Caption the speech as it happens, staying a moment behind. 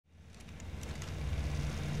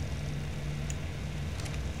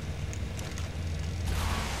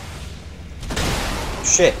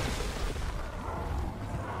shit.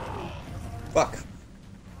 Fuck.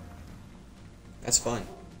 That's fun.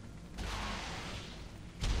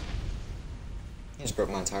 He just broke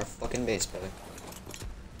my entire fucking base, brother.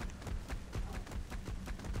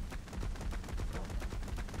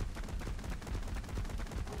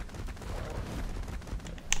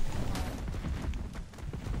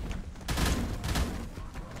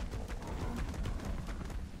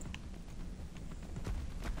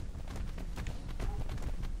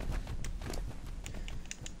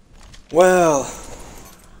 Well,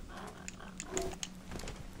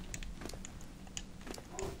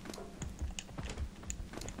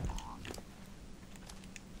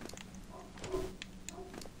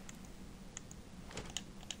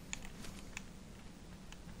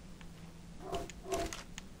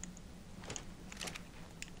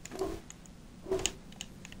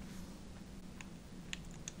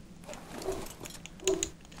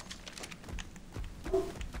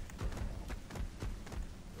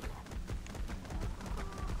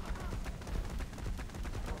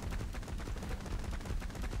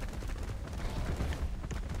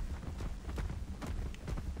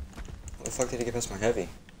 how the fuck did he get past my heavy?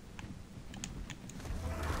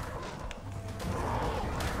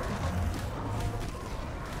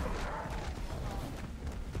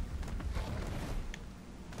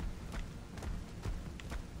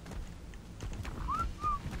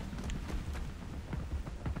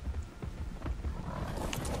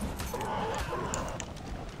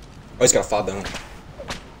 Oh, he's got a 5 down.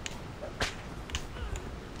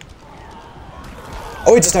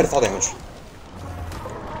 Oh, he just died of fall damage.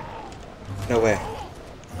 No way.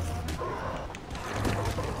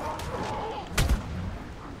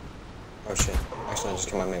 Oh shit. Actually, I just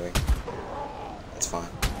killed my melee. That's fine.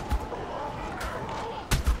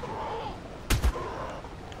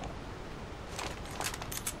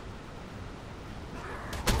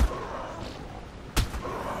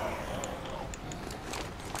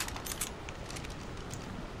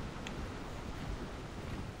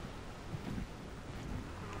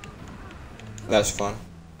 That's fun.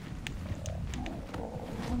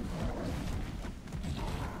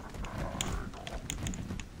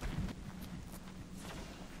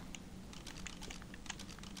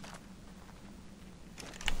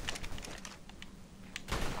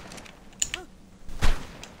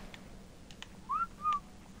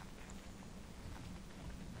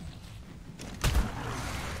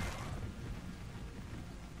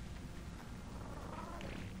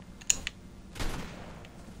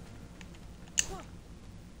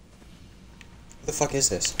 What the fuck is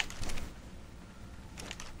this?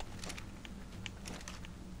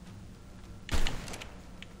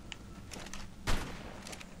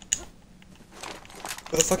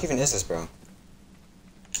 What the fuck even is this, bro?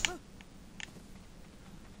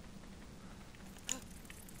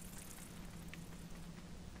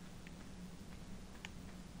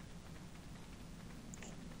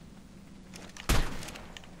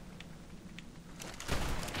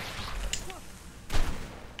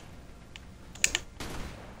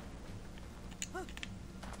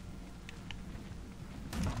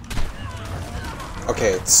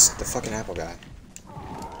 Okay, it's the fucking apple guy.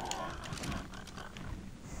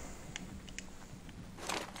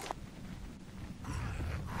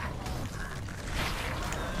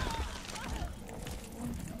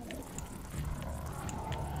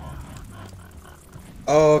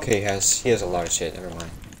 Oh, okay, he has a lot of shit, never mind.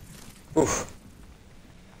 Oof.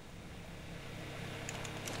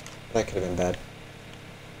 That could have been bad.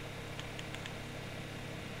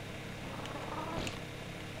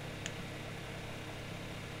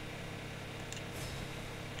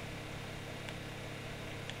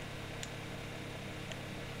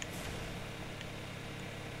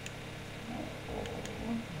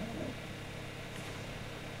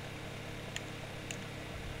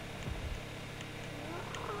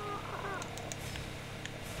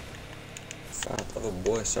 Fat little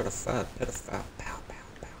boy certified pedophile. Pow, pow,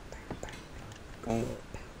 pow, pow, pow. Boom.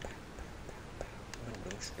 Pow, pow, pow, pow, pow.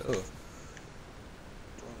 Random stuff.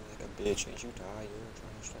 Doing like a bitch, ain't you tired? You're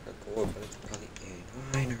trying to strike a chord, but it's probably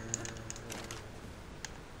a minor.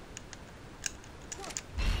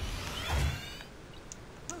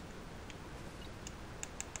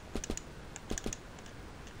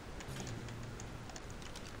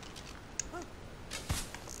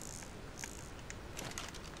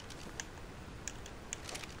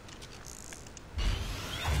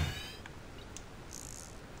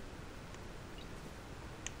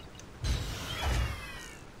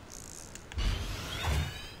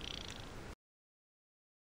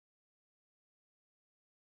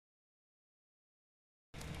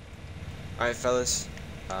 Alright fellas,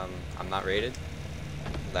 I'm not rated.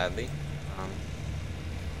 gladly.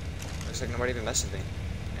 Looks like nobody even messed with me.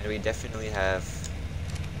 And we definitely have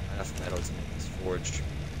enough metal to make this forge.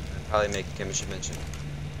 And probably make a chemistry mention.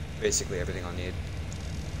 Basically everything I'll need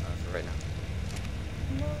for right now.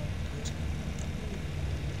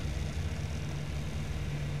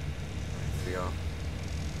 Here we go.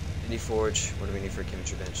 Mini forge. What do we need for a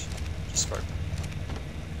chemistry bench? Just spark.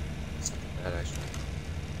 It's not bad actually.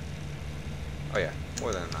 Oh yeah,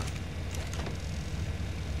 more than enough.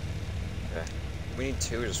 Okay. We need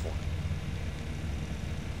 2 or just 1?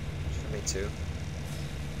 Should I make 2?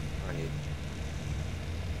 I need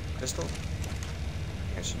crystal? I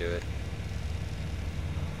think I should do it.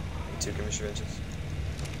 Need 2 chemistry benches.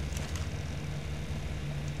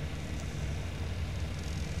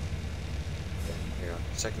 Okay, here we go.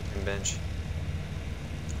 Second chem bench.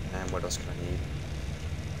 And what else can I need?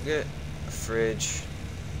 Get a fridge.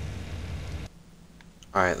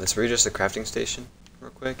 Alright, let's readjust the crafting station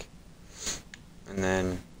real quick. And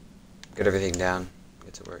then get everything down,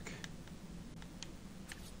 get to work.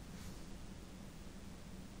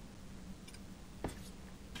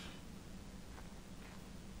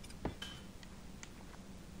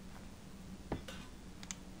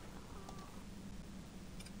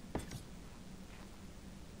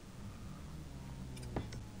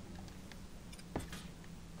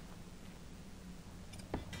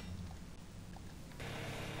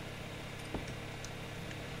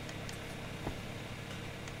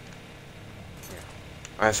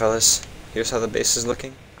 Alright fellas, here's how the base is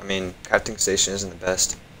looking. I mean, crafting station isn't the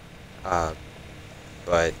best, but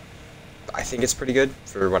I think it's pretty good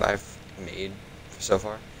for what I've made so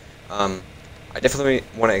far. I definitely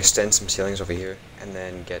want to extend some ceilings over here, and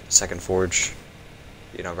then get a second forge,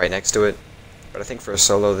 you know, right next to it. But I think for a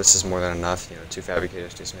solo, this is more than enough. You know, 2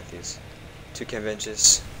 fabricators, 2 smithies, 2 chem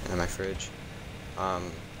benches, and then my fridge.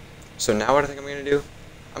 So now what I think I'm going to do,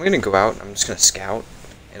 I'm going to go out, I'm just going to scout,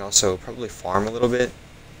 and also probably farm a little bit.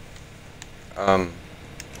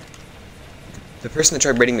 The person that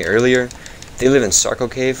tried raiding me earlier, they live in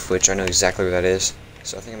Sarko Cave, which I know exactly where that is.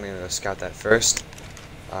 So I think I'm going to go scout that first.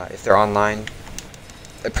 If they're online,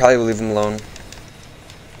 I probably will leave them alone.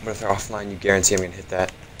 But if they're offline, you guarantee I'm going to hit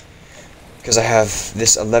that. Because I have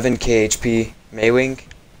this 11k HP Maywing,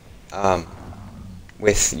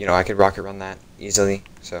 with, you know, I could rocket run that easily.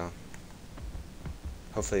 So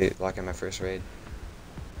hopefully lock in my first raid.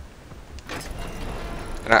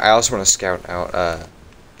 And I also want to scout out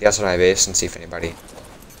the outside of my base and see if anybody,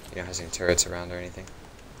 you know, has any turrets around or anything.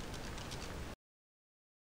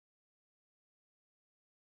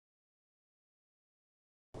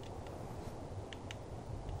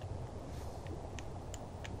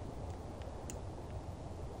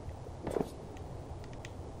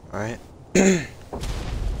 Alright.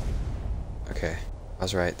 Okay, I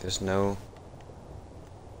was right. There's no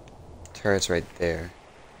turrets right there.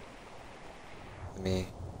 Let me...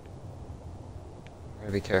 I'm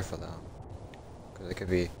gonna be careful though, because it could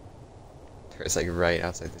be turrets like right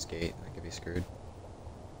outside this gate. I could be screwed.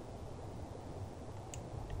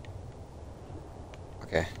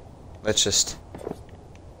 Okay, let's test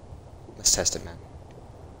it, man.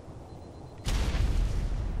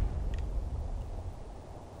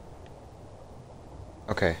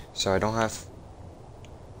 Okay, so I'm not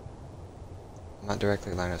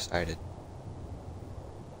directly line of sighted,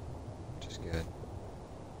 which is good.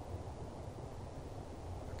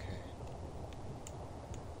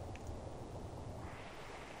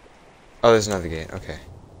 Oh, there's another gate. Okay.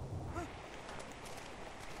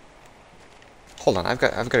 Hold on, I've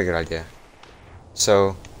got a good idea.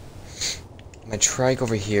 So, my trike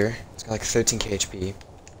over here, it's got like 13k HP.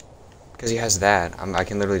 Because he has that, I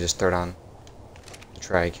can literally just throw down the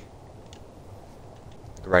trike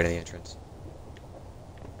right in the entrance.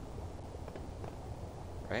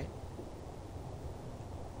 Right?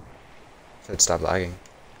 So it stopped lagging.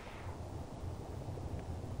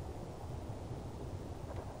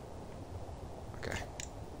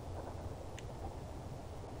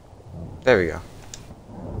 There we go.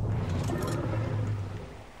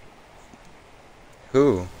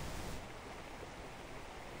 Who?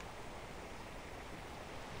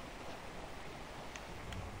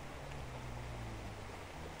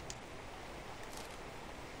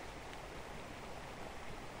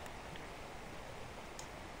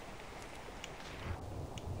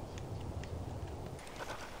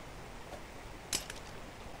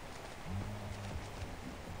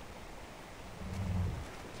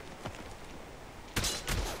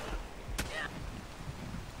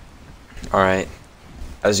 Alright,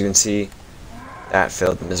 as you can see, that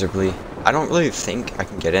failed miserably. I don't really think I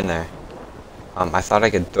can get in there. I thought I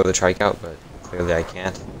could throw the trike out, but clearly I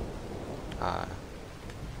can't.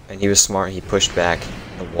 and he was smart. He pushed back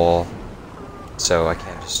the wall, so I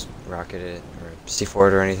can't just rocket it or C4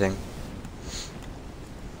 it or anything.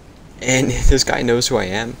 And this guy knows who I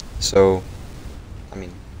am, so I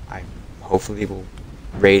mean, I hopefully will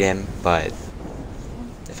raid him, but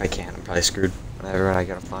if I can't, I'm probably screwed whenever I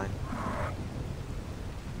get offline.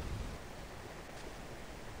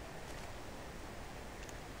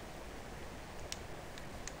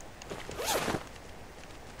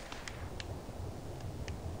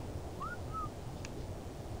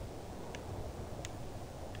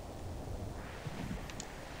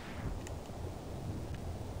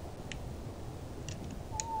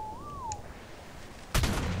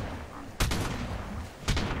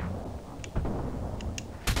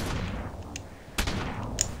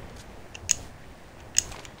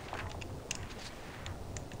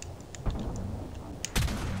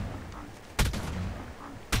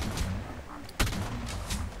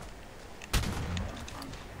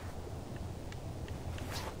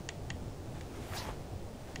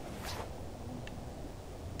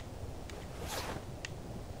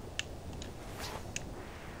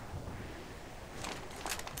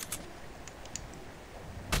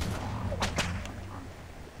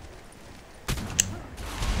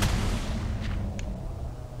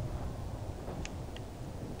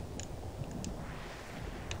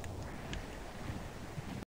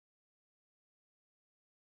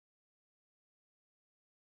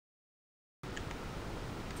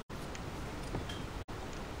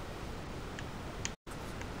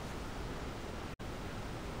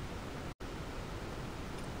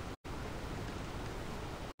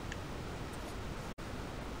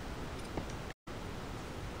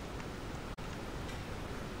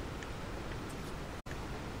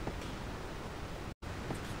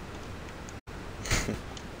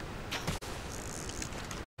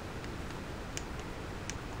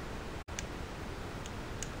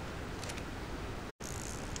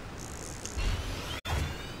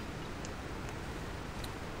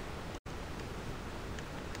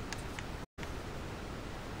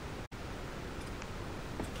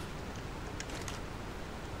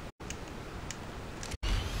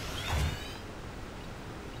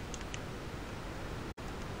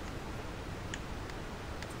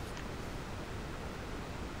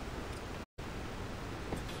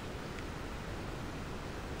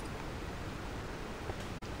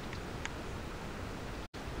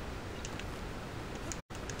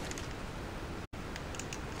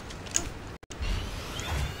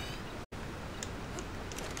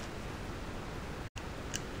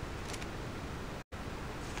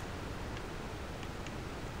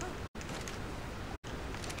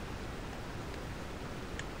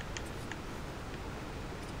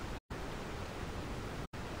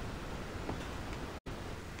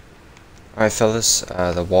 Alright fellas,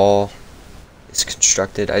 the wall is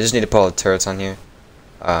constructed. I just need to put all the turrets on here.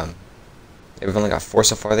 We've only got 4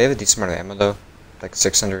 so far. They have a decent amount of ammo though, like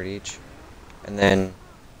 600 each. And then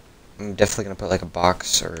I'm definitely going to put like a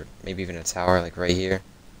box or maybe even a tower like right here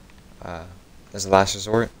as a last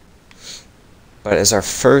resort. But as our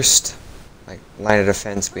first like line of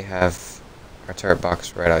defense, we have our turret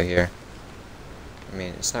box right out here. I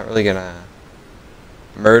mean, it's not really going to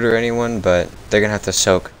murder anyone, but they're going to have to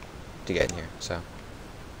soak to get in here, so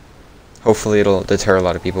hopefully it'll deter a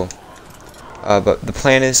lot of people. But the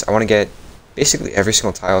plan is I want to get basically every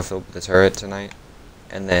single tile filled with the turret tonight,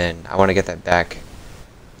 and then I want to get that back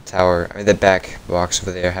tower, that back box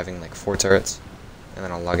over there having like 4 turrets, and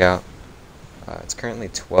then I'll log out. It's currently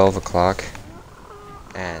 12 o'clock,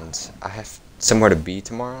 and I have somewhere to be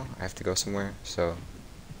tomorrow. I have to go somewhere, so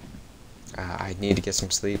I need to get some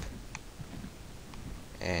sleep.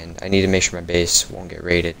 And I need to make sure my base won't get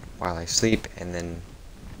raided while I sleep and then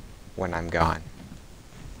when I'm gone.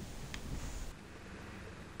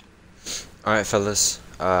 Alright fellas,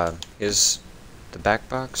 here's the back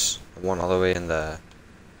box, the one all the way in the...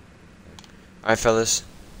 Alright fellas,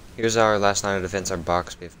 here's our last line of defense, our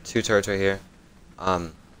box. We have 2 turrets right here.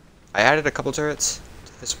 I added a couple turrets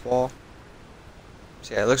to this wall.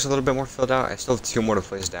 So yeah, it looks a little bit more filled out. I still have 2 more to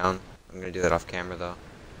place down. I'm going to do that off camera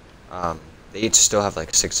though. They each still have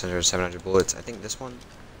like 600, 700 bullets. I think this one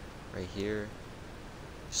right here,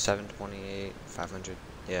 728, 500.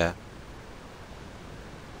 Yeah.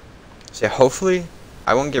 So yeah, hopefully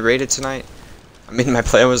I won't get raided tonight. I mean, my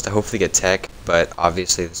plan was to hopefully get tech, but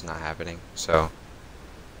obviously that's not happening. So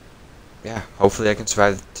yeah, hopefully I can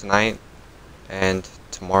survive tonight and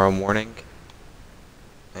tomorrow morning.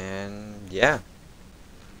 And yeah,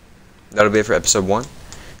 that'll be it for episode 1.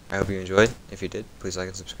 I hope you enjoyed. If you did, please like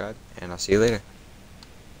and subscribe, and I'll see you later.